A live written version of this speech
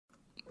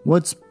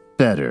What's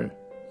better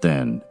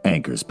than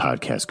Anchor's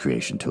podcast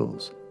creation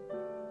tools?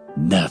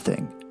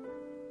 Nothing.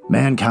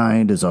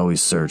 Mankind has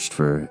always searched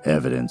for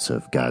evidence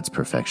of God's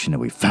perfection, and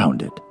we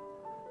found it.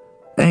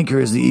 Anchor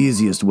is the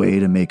easiest way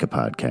to make a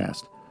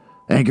podcast.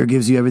 Anchor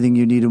gives you everything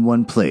you need in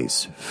one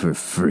place for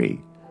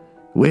free,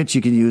 which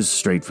you can use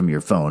straight from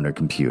your phone or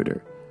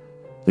computer.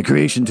 The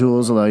creation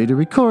tools allow you to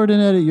record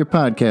and edit your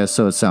podcast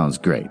so it sounds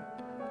great.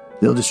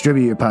 They'll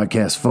distribute your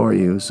podcast for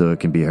you so it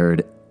can be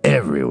heard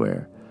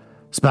everywhere.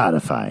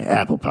 Spotify,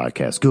 Apple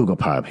Podcasts, Google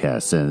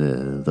Podcasts,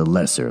 and the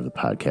lesser of the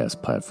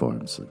podcast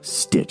platforms like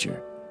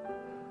Stitcher.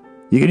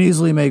 You can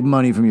easily make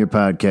money from your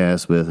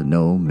podcast with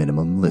no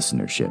minimum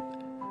listenership.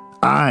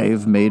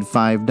 I've made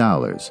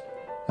 $5,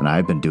 and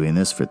I've been doing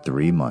this for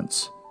 3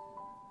 months.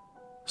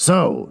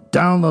 So,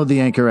 download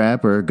the Anchor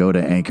app or go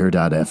to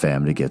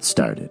anchor.fm to get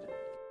started.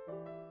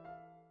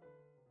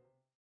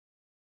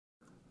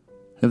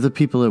 Have the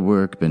people at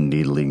work been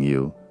needling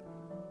you?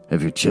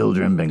 Have your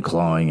children been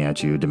clawing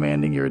at you,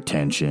 demanding your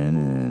attention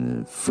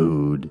and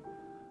food?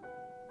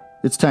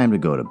 It's time to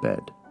go to bed.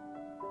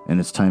 And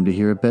it's time to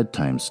hear a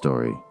bedtime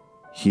story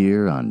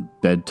here on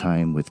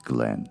Bedtime with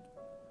Glenn.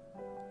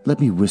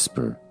 Let me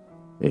whisper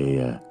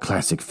a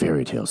classic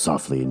fairy tale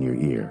softly in your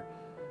ear,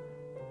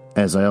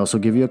 as I also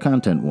give you a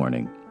content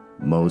warning.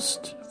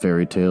 Most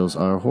fairy tales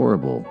are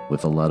horrible,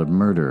 with a lot of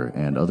murder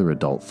and other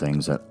adult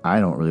things that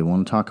I don't really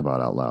want to talk about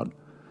out loud.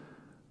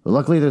 But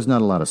luckily, there's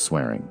not a lot of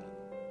swearing.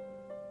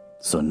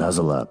 So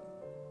nuzzle up,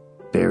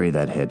 bury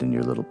that head in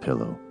your little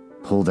pillow,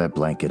 pull that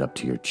blanket up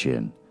to your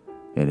chin,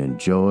 and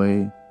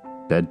enjoy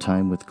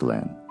Bedtime with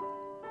Glenn.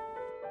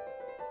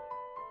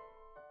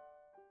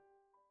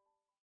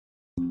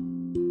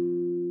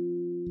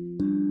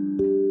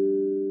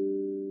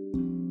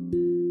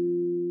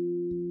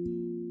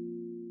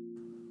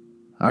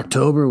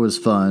 October was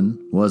fun,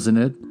 wasn't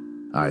it?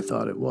 I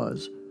thought it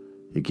was.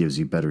 It gives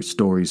you better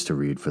stories to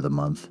read for the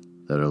month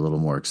that are a little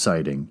more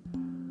exciting.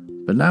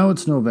 But now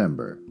it's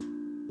November,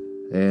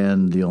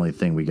 and the only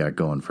thing we got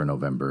going for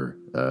November,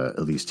 at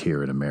least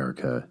here in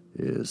America,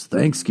 is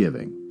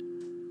Thanksgiving,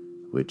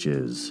 which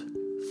is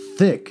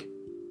thick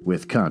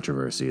with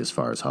controversy as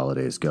far as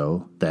holidays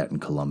go, that and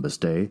Columbus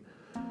Day.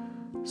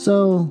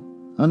 So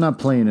I'm not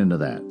playing into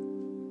that.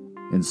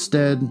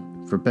 Instead,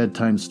 for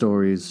bedtime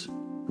stories,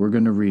 we're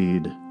going to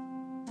read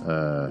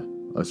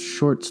a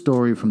short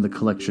story from the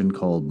collection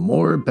called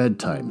More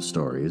Bedtime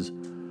Stories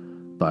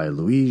by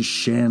Louise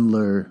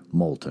Chandler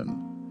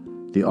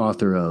Moulton, the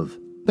author of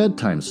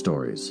Bedtime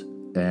Stories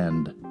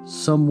and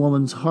Some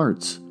Woman's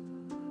Hearts,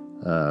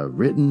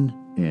 written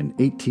in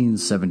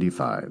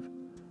 1875.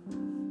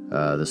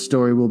 The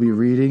story we'll be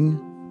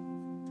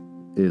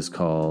reading is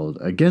called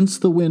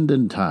Against the Wind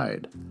and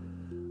Tide,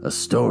 a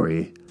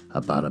story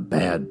about a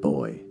bad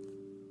boy.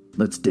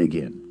 Let's dig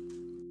in.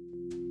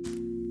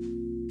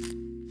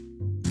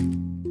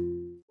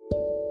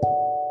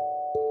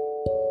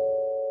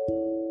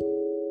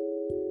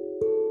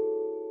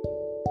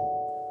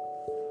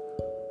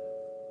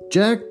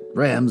 Jack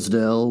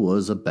Ramsdell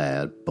was a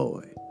bad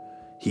boy.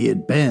 He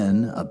had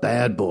been a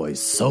bad boy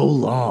so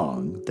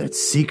long that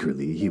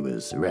secretly he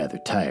was rather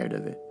tired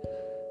of it.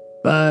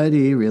 But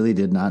he really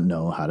did not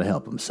know how to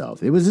help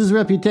himself. It was his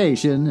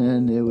reputation,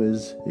 and it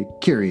was a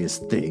curious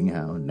thing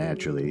how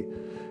naturally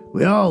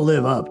we all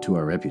live up to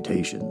our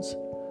reputations.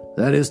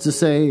 That is to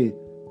say,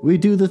 we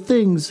do the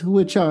things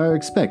which are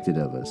expected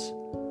of us.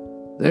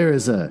 There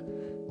is a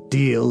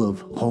deal of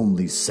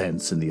homely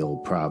sense in the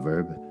old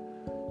proverb.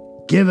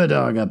 Give a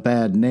dog a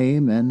bad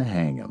name and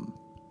hang him.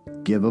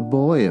 Give a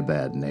boy a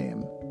bad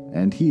name,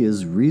 and he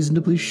is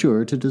reasonably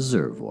sure to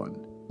deserve one.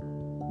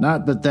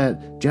 Not but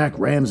that Jack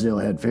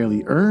Ramsdell had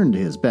fairly earned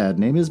his bad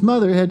name. His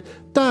mother had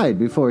died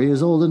before he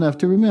was old enough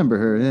to remember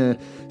her,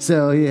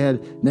 so he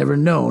had never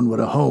known what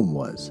a home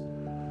was.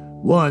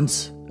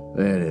 Once,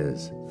 when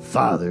his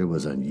father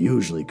was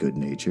unusually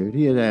good-natured,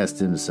 he had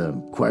asked him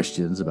some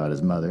questions about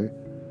his mother.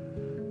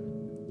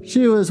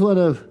 She was one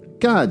of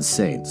God's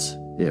saints,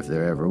 if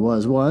there ever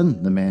was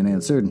one, the man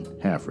answered,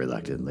 half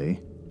reluctantly.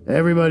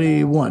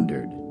 Everybody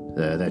wondered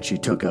that she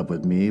took up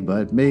with me,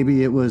 but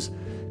maybe it was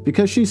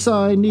because she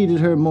saw I needed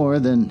her more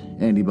than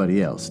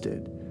anybody else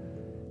did.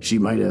 She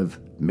might have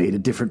made a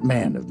different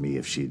man of me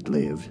if she'd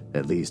lived.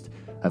 At least,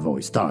 I've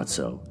always thought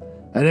so.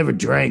 I never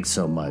drank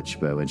so much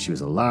but when she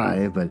was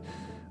alive, but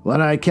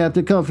when I kept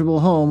a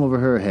comfortable home over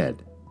her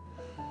head.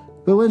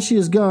 But when she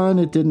is gone,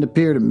 it didn't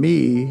appear to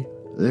me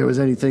there was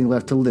anything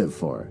left to live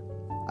for.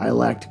 I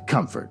lacked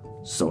comfort.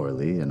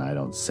 Sorely, and I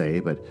don't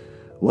say, but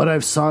what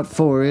I've sought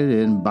for it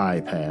in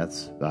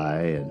bypaths,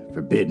 by and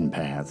forbidden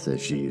paths,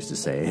 as she used to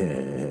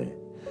say.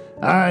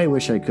 I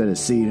wish I could have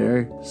seen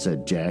her,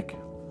 said Jack.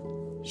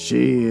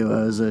 She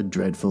was a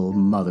dreadful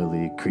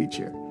motherly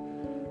creature,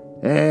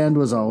 and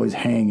was always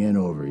hanging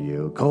over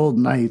you. Cold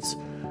nights,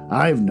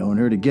 I've known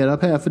her to get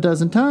up half a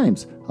dozen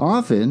times,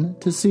 often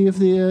to see if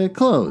the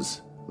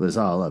clothes was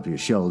all up your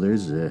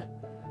shoulders, and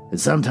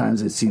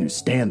sometimes I'd seen her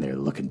stand there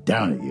looking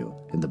down at you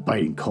in the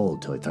biting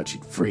cold till I thought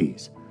she'd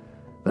freeze.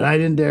 But I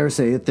didn't dare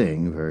say a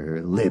thing, for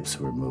her lips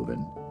were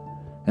moving.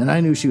 and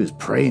I knew she was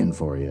praying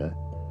for you.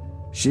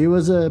 She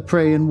was a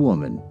praying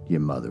woman,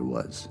 your mother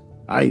was.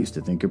 I used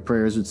to think her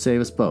prayers would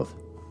save us both."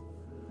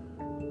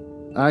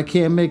 "I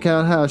can't make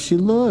out how she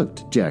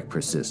looked," Jack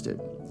persisted.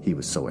 He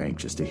was so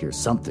anxious to hear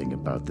something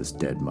about this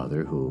dead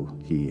mother who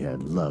he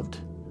had loved.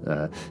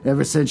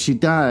 Ever since she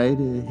died,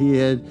 he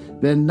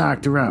had been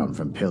knocked around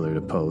from pillar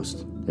to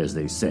post, as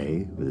they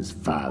say, with his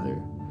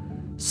father.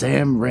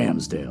 Sam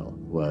Ramsdale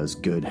was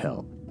good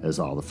help, as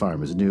all the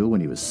farmers knew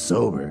when he was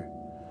sober.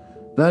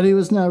 But he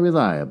was not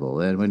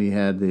reliable, and when he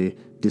had the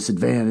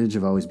disadvantage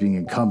of always being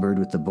encumbered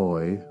with the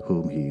boy,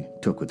 whom he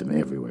took with him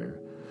everywhere,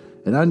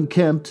 an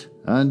unkempt,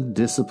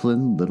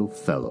 undisciplined little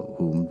fellow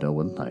whom no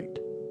one liked.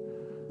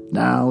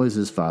 Now, as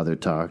his father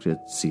talked, it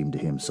seemed to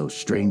him so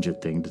strange a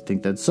thing to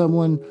think that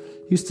someone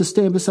used to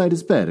stand beside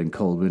his bed in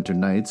cold winter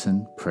nights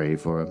and pray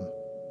for him,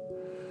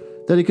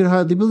 that he could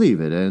hardly believe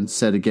it, and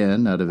said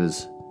again, out of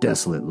his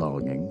desolate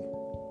longing,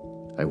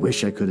 "I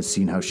wish I could have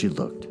seen how she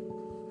looked."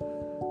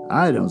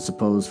 "I don't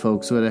suppose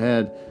folks would have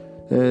had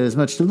as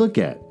much to look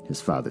at," his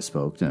father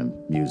spoke in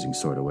a musing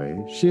sort of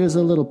way. "She is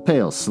a little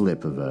pale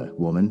slip of a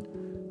woman,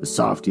 with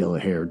soft yellow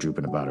hair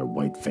drooping about her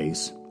white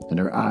face, and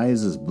her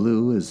eyes as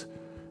blue as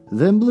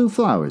them blue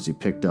flowers you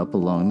picked up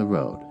along the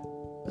road.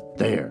 But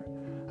there,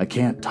 I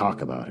can't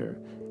talk about her,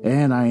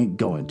 and I ain't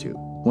going to.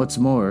 What's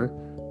more,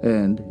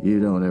 and you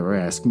don't ever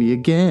ask me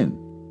again."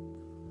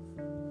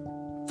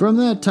 From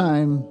that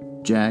time,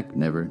 Jack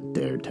never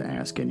dared to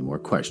ask any more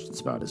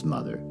questions about his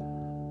mother.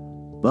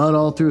 But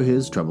all through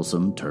his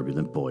troublesome,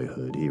 turbulent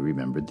boyhood, he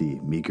remembered the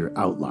meager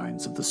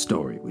outlines of the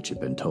story which had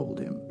been told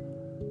him.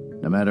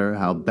 No matter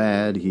how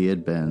bad he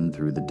had been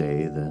through the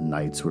day, the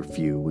nights were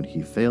few when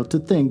he failed to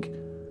think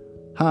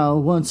how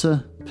once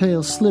a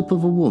pale slip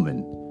of a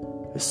woman,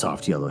 with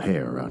soft yellow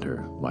hair around her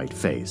white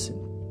face, and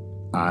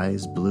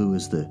eyes blue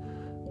as the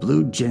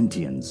blue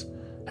gentians,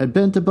 had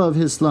bent above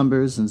his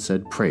slumbers and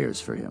said prayers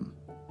for him.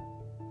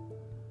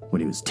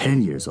 When he was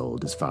 10 years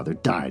old, his father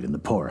died in the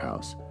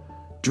poorhouse.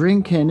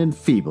 Drink had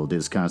enfeebled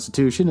his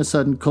constitution, a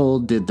sudden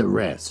cold did the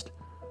rest.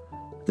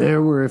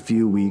 There were a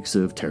few weeks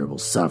of terrible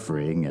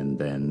suffering, and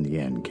then the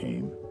end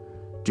came.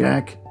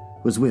 Jack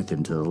was with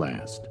him to the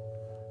last.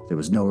 There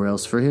was nowhere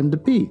else for him to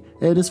be,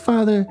 and his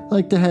father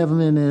liked to have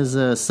him in his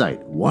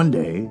sight. One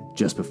day,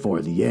 just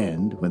before the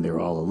end, when they were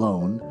all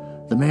alone,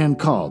 the man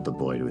called the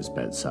boy to his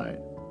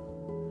bedside.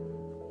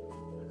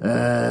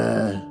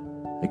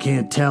 I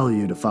can't tell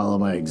you to follow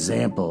my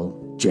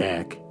example,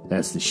 Jack.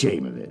 That's the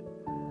shame of it.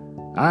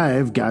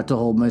 I've got to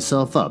hold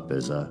myself up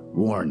as a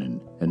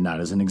warning and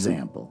not as an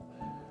example.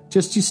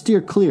 Just you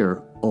steer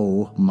clear,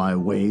 my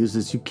ways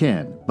as you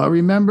can. But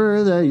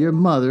remember that your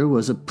mother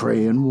was a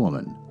praying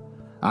woman.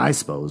 I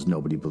suppose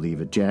nobody believe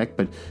it, Jack,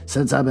 but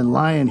since I've been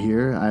lying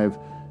here, I've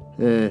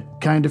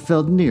kind of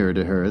felt nearer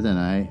to her than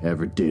I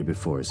ever did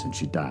before since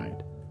she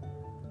died.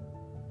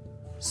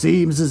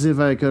 Seems as if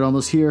I could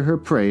almost hear her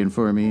praying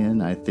for me,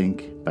 and I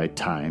think by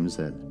times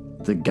that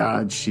the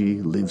God she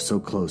lives so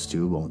close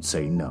to won't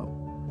say no.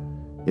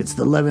 It's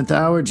the 11th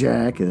hour,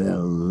 Jack, the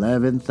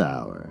 11th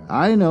hour.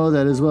 I know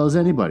that as well as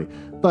anybody,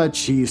 but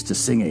she used to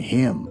sing a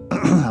hymn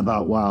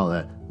about while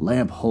the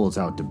lamp holds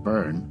out to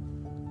burn.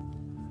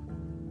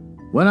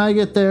 When I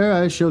get there,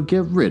 I shall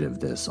get rid of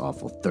this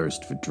awful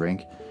thirst for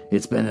drink.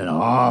 It's been an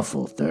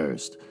awful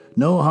thirst.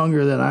 No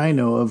hunger that I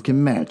know of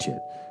can match it.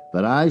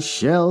 But I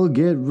shall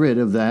get rid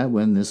of that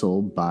when this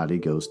old body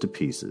goes to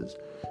pieces.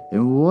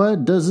 And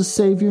what does a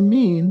Savior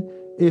mean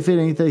if it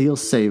ain't that he'll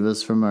save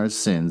us from our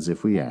sins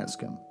if we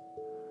ask him?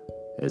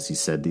 As he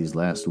said these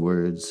last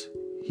words,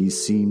 he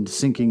seemed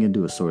sinking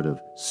into a sort of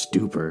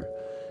stupor.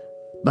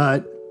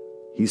 But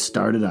he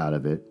started out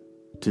of it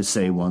to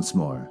say once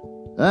more,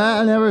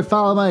 "I never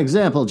follow my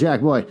example, Jack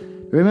boy.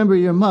 Remember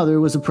your mother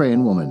was a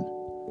praying woman."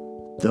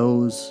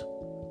 Those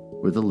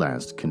were the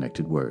last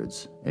connected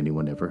words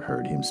anyone ever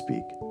heard him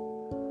speak.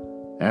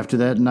 After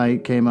that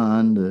night came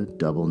on the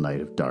double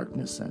night of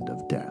darkness and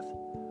of death.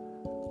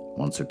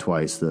 Once or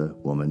twice the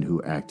woman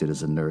who acted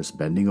as a nurse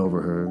bending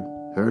over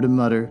her heard him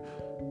mutter,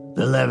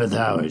 "The 11th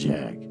hour,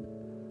 Jack."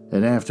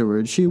 And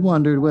afterwards she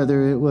wondered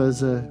whether it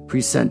was a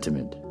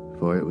presentiment,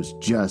 for it was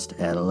just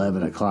at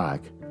 11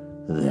 o'clock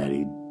that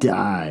he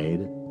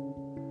died.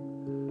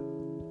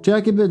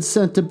 Jack had been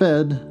sent to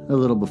bed a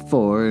little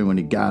before, and when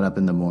he got up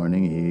in the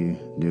morning, he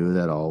knew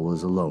that all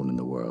was alone in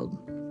the world.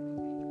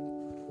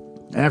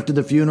 After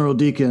the funeral,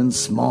 Deacon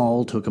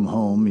Small took him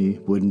home. He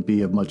wouldn't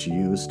be of much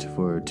use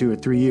for 2 or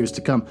 3 years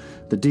to come.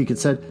 The deacon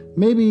said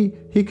maybe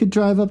he could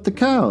drive up the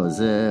cows,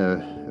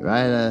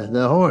 ride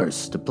the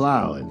horse to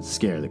plow and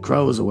scare the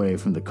crows away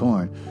from the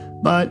corn.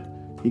 But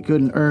he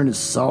couldn't earn his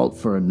salt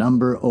for a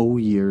number of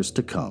years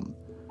to come.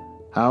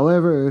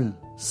 However,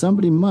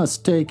 somebody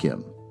must take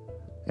him,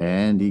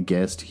 and he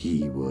guessed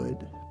he would.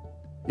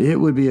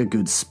 It would be a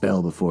good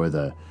spell before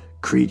the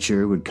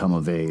creature would come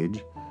of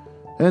age,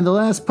 and the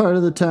last part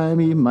of the time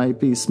he might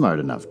be smart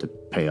enough to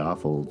pay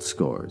off old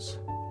scores.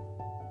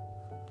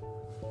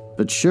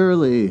 But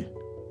surely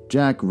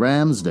Jack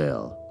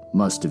Ramsdale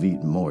must have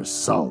eaten more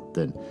salt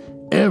than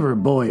Every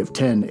boy of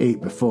 10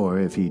 ate before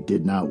if he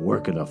did not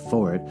work enough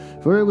for it,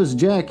 for it was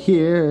Jack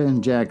here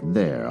and Jack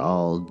there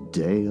all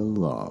day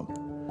long.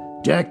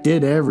 Jack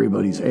did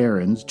everybody's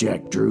errands.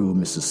 Jack drew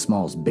Mrs.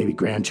 Small's baby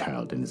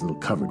grandchild in his little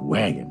covered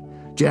wagon.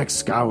 Jack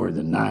scoured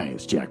the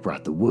knives. Jack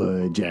brought the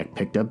wood. Jack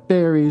picked up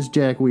berries.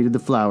 Jack weeded the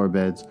flower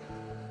beds.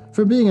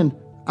 For being an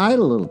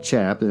idle little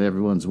chap in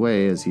everyone's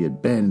way as he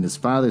had been in his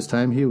father's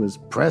time, he was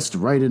pressed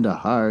right into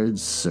hard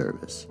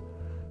service.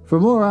 For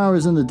more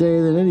hours in the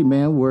day than any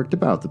man worked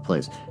about the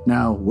place.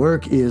 Now,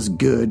 work is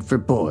good for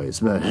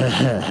boys, but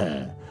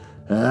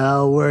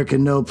all work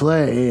and no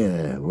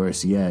play,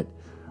 worse yet,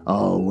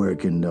 all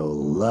work and no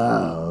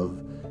love,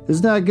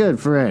 is not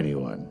good for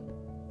anyone.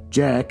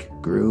 Jack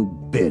grew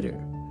bitter.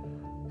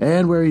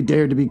 And where he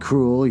dared to be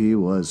cruel, he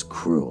was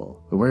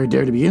cruel. But where he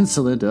dared to be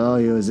insolent,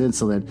 he was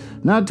insolent.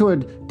 Not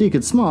toward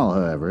Deacon Small,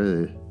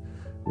 however,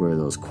 where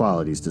those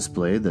qualities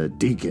displayed. The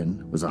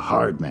deacon was a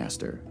hard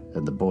master,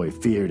 and the boy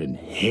feared and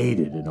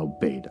hated and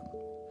obeyed him.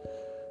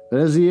 But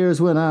as the years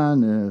went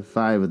on,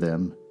 5 of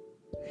them,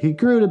 he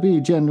grew to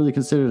be generally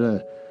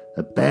considered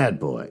a bad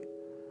boy.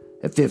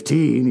 At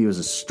 15, he was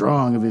as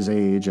strong of his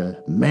age,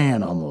 a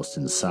man almost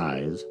in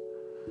size.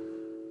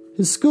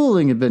 His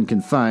schooling had been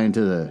confined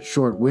to the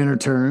short winter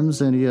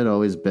terms, and he had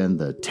always been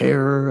the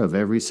terror of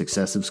every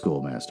successive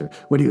schoolmaster.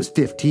 When he was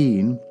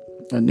 15,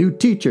 a new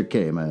teacher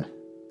came, a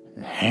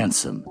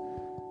handsome,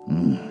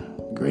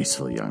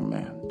 graceful young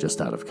man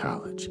just out of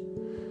college.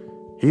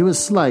 He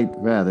was slight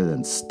rather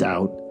than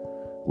stout,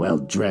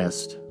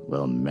 well-dressed,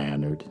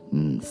 well-mannered,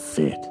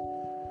 fit.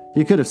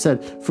 You could have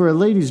said, for a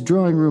lady's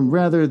drawing room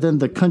rather than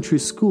the country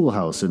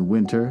schoolhouse in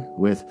winter,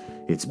 with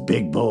its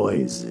big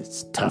boys,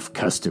 its tough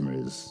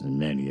customers, and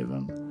many of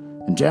them.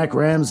 And Jack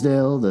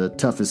Ramsdale, the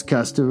toughest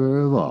customer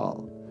of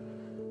all.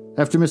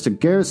 After Mr.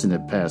 Garrison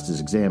had passed his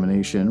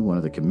examination, one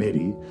of the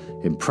committee,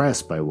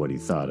 impressed by what he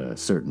thought a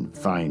certain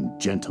fine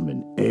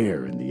gentleman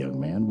air in the young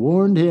man,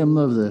 warned him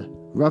of the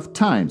rough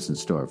times in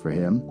store for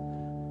him,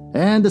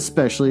 and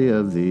especially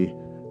of the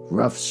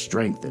rough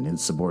strength and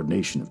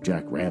insubordination of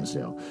Jack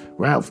Ramsdale.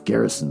 Ralph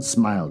Garrison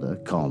smiled a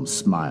calm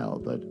smile,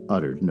 but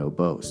uttered no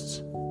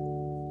boasts.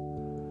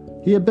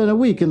 He had been a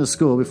week in the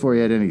school before he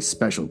had any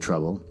special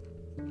trouble.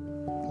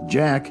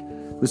 Jack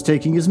was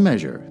taking his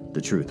measure.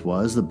 The truth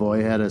was, the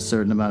boy had a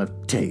certain amount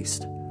of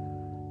taste,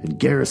 and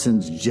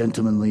Garrison's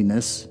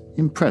gentlemanliness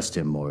impressed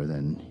him more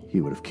than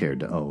he would have cared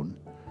to own.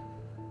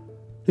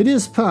 It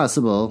is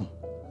possible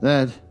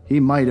that he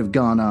might have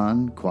gone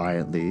on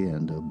quietly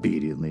and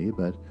obediently,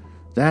 but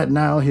that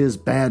now his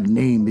bad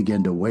name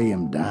began to weigh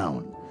him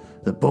down.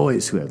 The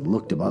boys who had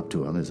looked him up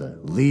to him as a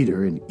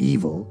leader in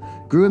evil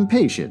grew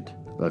impatient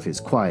of his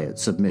quiet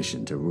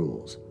submission to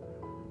rules.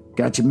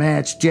 "Got your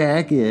match,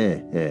 Jack?"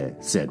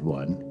 Said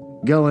one.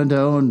 "Going to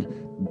own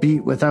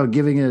beat without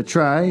giving it a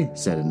try?"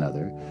 said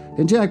another.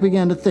 And Jack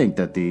began to think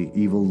that the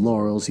evil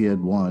laurels he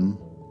had won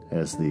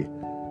as the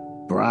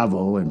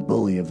bravo and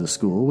bully of the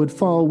school would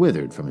fall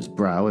withered from his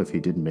brow if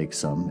he didn't make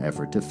some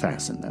effort to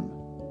fasten them.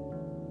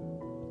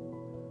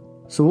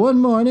 So one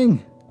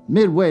morning,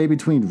 midway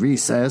between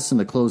recess and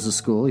the close of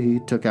school, he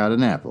took out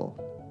an apple,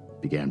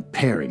 began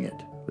paring it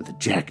with a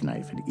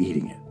jackknife and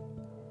eating it.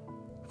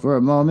 For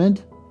a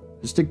moment,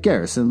 Mr.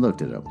 Garrison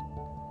looked at him.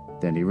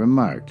 Then he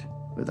remarked,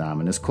 with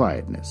ominous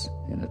quietness,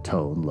 in a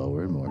tone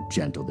lower and more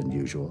gentle than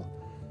usual,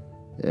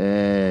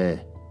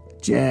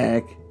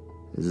 Jack,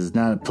 this is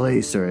not a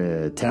place or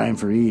a time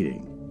for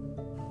eating.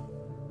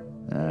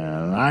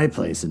 My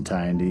place and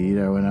time to eat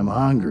are when I'm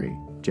hungry,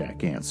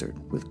 Jack answered,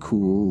 with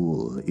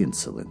cool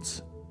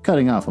insolence,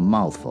 cutting off a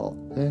mouthful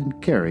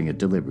and carrying it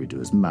deliberately to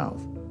his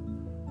mouth.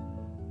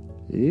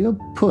 "You'll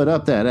put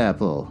up that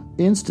apple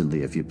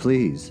instantly, if you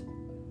please."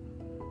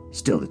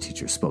 Still the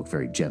teacher spoke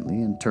very gently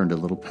and turned a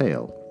little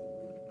pale.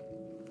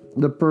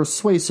 The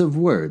persuasive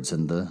words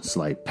and the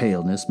slight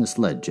paleness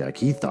misled Jack.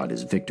 He thought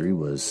his victory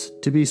was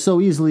to be so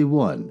easily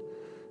won.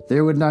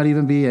 There would not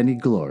even be any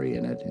glory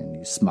in it, and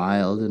he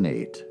smiled and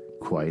ate,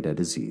 quite at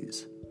his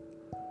ease.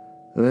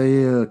 "Will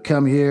you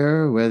come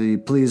here, whether you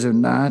please or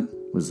not?"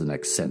 was the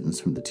next sentence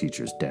from the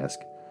teacher's desk.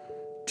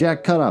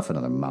 Jack cut off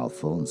another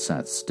mouthful and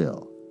sat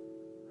still.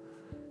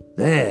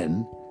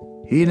 Then,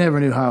 he never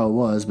knew how it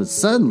was, but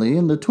suddenly,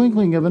 in the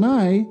twinkling of an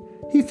eye,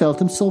 he felt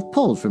himself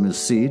pulled from his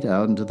seat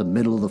out into the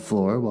middle of the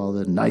floor while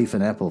the knife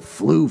and apple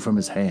flew from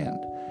his hand.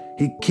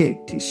 He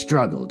kicked, he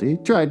struggled, he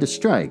tried to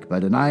strike,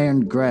 but an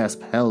iron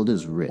grasp held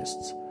his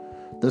wrists.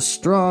 The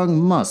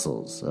strong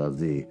muscles of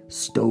the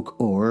Stoke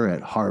Orr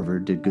at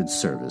Harvard did good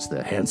service.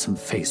 The handsome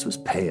face was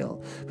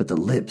pale, but the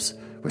lips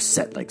were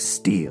set like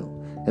steel,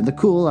 and the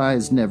cool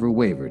eyes never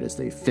wavered as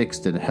they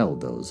fixed and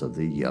held those of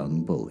the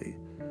young bully.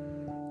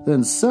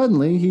 Then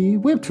suddenly he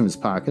whipped from his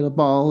pocket a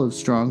ball of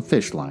strong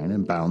fish line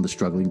and bound the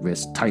struggling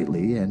wrist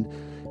tightly, and,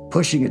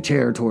 pushing a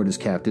chair toward his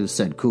captive,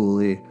 said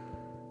coolly,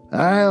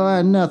 "I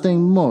want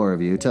nothing more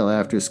of you till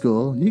after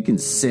school. You can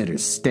sit or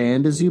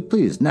stand as you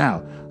please.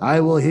 Now,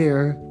 I will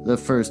hear the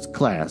first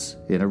class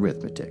in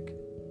arithmetic."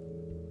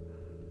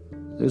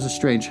 There's a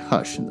strange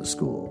hush in the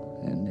school,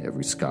 and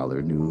every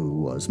scholar knew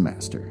who was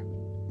master.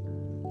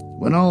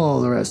 When all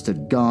the rest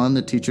had gone,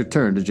 the teacher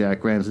turned to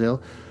Jack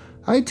Ramsdale.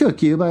 "I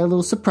took you by a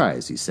little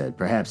surprise," he said.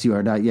 "Perhaps you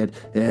are not yet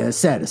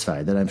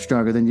satisfied that I'm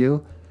stronger than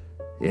you?"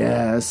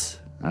 "Yes,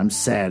 I'm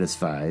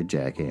satisfied,"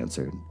 Jack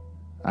answered.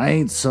 "I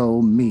ain't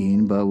so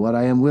mean, but what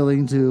I am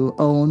willing to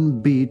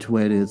own beat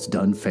when it's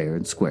done fair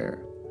and square."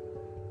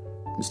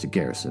 Mr.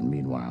 Garrison,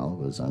 meanwhile,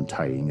 was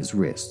untying his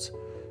wrists.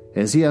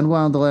 As he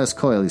unwound the last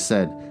coil, he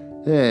said,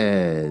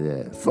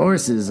 "The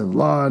forces of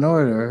law and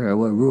order are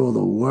what rule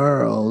the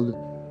world.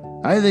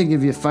 I think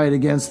if you fight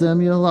against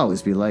them, you'll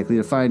always be likely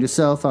to find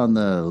yourself on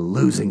the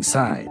losing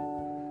side."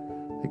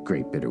 A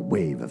great bitter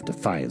wave of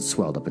defiance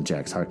swelled up in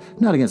Jack's heart,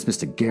 not against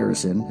Mr.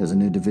 Garrison as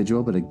an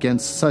individual, but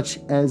against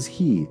such as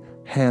he,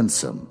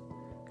 handsome,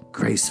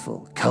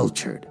 graceful,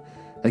 cultured,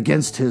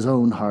 against his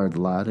own hard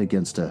lot,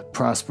 against a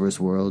prosperous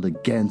world,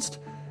 against,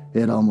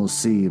 it almost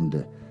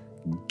seemed,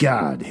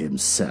 God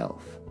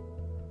himself.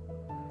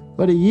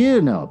 "What do you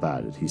know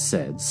about it?" he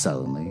said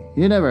sullenly.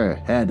 "You never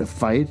had to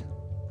fight.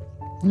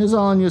 It was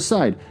all on your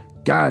side.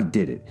 God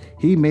did it.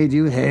 He made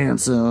you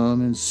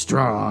handsome and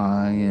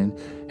strong and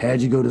had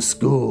you go to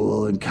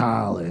school and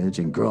college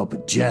and grow up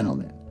a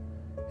gentleman.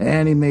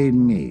 And he made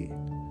me."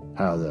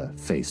 How the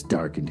face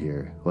darkened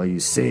here. "Well, you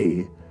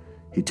see,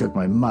 he took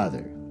my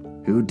mother,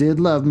 who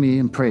did love me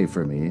and pray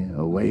for me,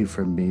 away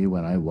from me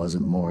when I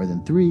wasn't more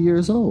than 3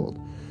 years old.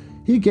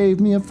 He gave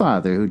me a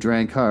father who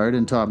drank hard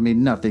and taught me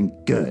nothing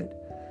good.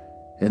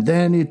 And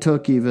then he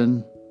took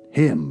even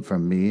him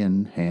from me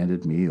and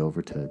handed me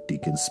over to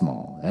Deacon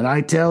Small. And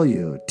I tell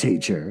you,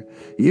 teacher,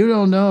 you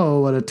don't know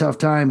what a tough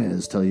time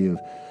is till you've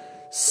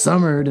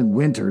summered and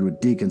wintered with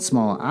Deacon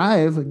Small.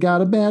 I've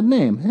got a bad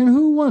name, and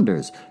who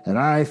wonders? And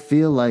I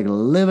feel like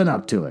living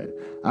up to it.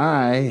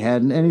 I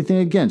hadn't anything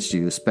against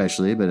you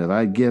especially, but if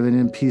I'd given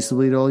in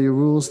peaceably to all your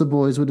rules, the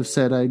boys would have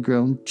said I'd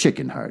grown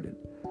chicken-hearted.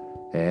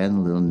 And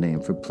the little name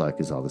for pluck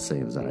is all the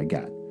same as I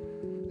got."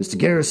 Mr.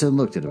 Garrison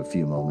looked at him a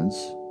few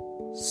moments,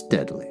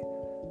 steadily.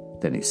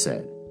 Then he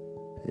said,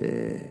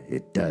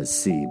 "It does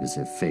seem as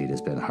if fate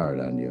has been hard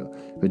on you.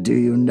 But do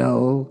you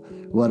know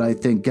what I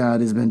think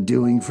God has been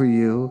doing for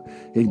you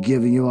in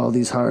giving you all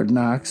these hard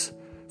knocks?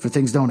 For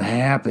things don't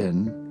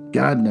happen.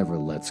 God never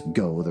lets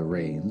go the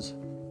reins."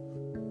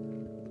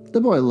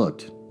 The boy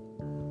looked.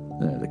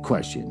 The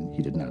question,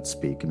 he did not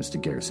speak, and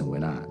Mr. Garrison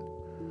went on.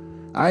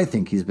 "I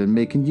think he's been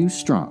making you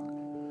strong.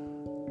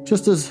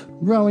 Just as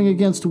rowing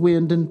against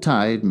wind and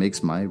tide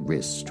makes my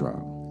wrists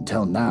strong.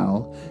 Until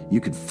now,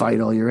 you could fight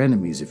all your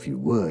enemies if you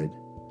would.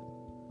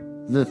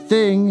 The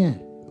thing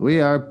we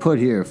are put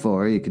here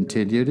for," he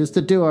continued, "is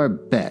to do our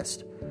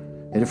best.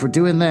 And if we're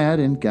doing that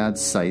in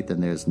God's sight,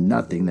 then there's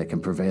nothing that can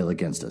prevail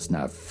against us.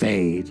 Not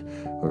fate,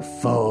 or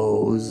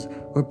foes,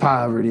 or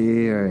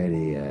poverty, or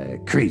any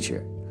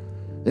creature.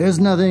 There's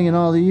nothing in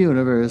all the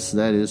universe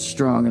that is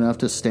strong enough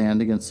to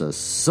stand against a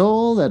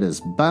soul that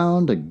is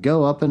bound to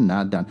go up and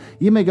not down.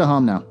 You may go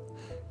home now."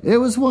 It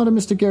was one of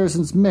Mr.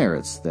 Garrison's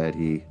merits that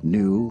he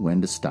knew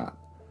when to stop.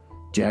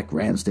 Jack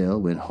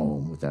Ramsdale went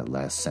home with that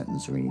last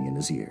sentence ringing in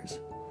his ears.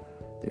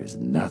 There's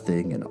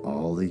nothing in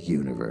all the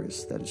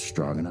universe that is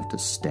strong enough to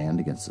stand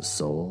against a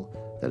soul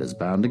that is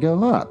bound to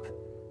go up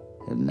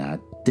and not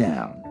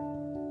down.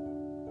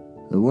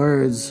 The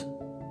words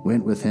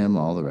went with him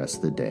all the rest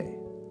of the day.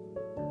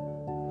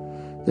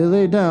 They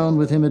lay down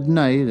with him at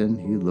night, and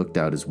he looked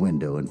out his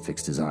window and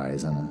fixed his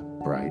eyes on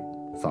a bright,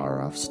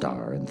 far-off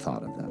star and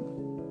thought of them.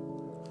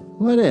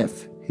 What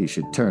if he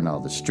should turn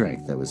all the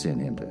strength that was in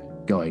him to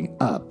going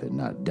up and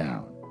not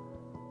down?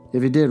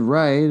 If he did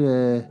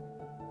right,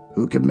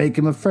 who could make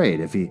him afraid?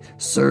 If he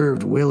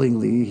served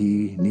willingly,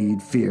 he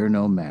need fear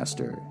no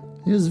master.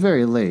 It was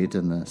very late,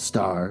 and the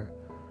star,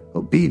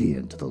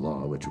 obedient to the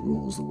law which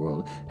rules the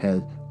world,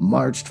 had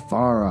marched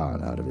far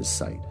on out of his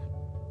sight.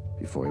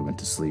 Before he went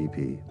to sleep,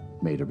 he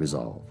made a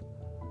resolve.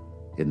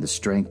 In the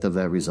strength of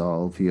that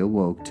resolve, he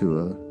awoke to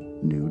a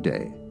new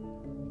day.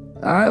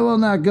 "I will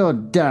not go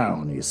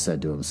down," he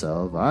said to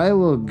himself. "I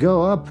will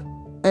go up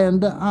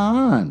and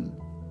on."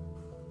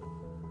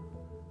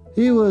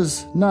 He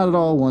was not at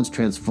all once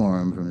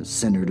transformed from a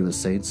sinner to a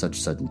saint. Such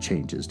sudden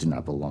changes do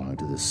not belong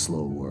to this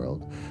slow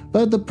world.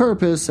 But the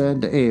purpose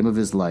and aim of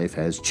his life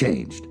has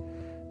changed.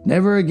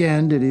 Never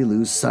again did he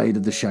lose sight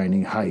of the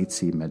shining heights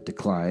he meant to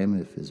climb.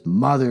 If his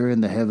mother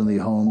in the heavenly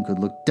home could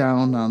look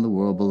down on the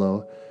world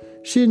below,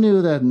 she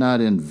knew that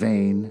not in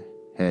vain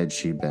had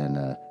she been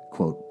a,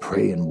 quote,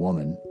 praying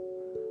woman.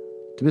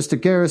 To Mr.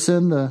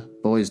 Garrison, the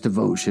boy's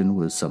devotion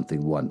was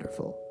something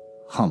wonderful,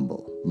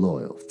 humble,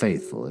 loyal,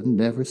 faithful, and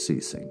never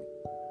ceasing.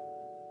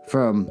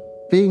 From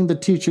being the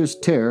teacher's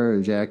terror,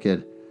 Jack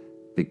had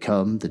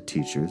become the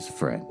teacher's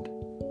friend.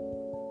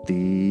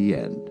 The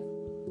end.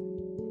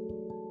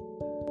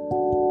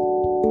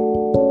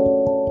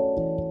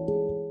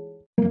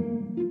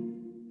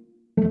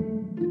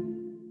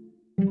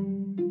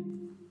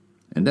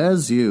 And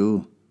as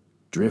you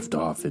drift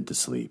off into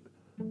sleep,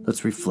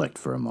 let's reflect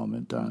for a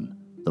moment on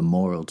the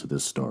moral to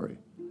this story.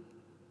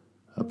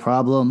 A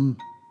problem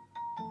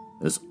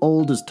as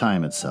old as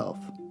time itself,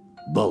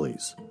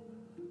 bullies,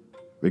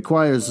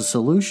 requires a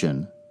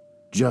solution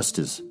just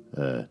as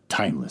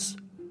timeless.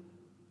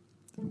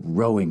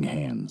 Rowing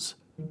hands.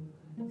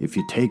 If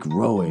you take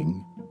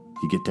rowing,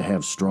 you get to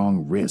have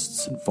strong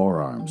wrists and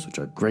forearms, which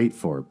are great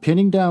for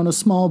pinning down a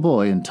small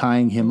boy and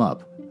tying him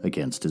up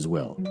against his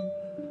will,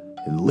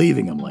 and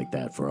leaving him like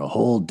that for a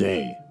whole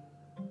day.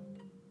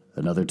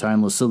 Another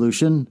timeless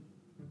solution,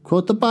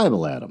 quote the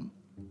Bible at him,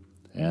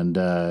 and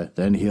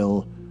then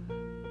he'll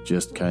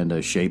just kind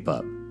of shape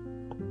up.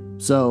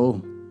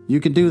 So, you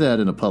can do that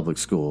in a public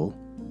school.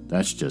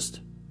 That's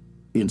just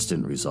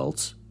instant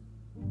results.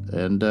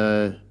 And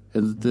the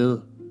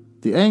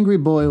angry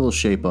boy will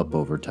shape up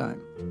over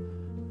time.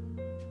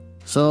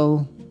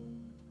 So,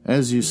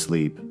 as you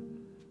sleep,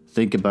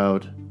 think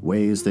about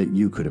ways that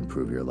you could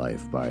improve your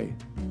life by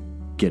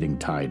getting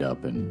tied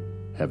up and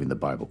having the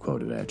Bible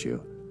quoted at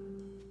you.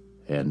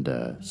 And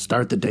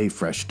start the day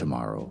fresh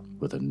tomorrow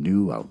with a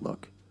new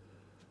outlook.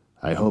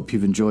 I hope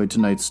you've enjoyed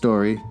tonight's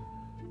story,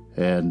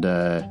 and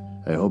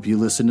I hope you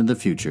listen in the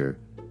future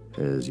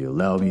as you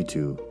allow me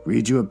to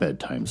read you a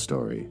bedtime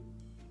story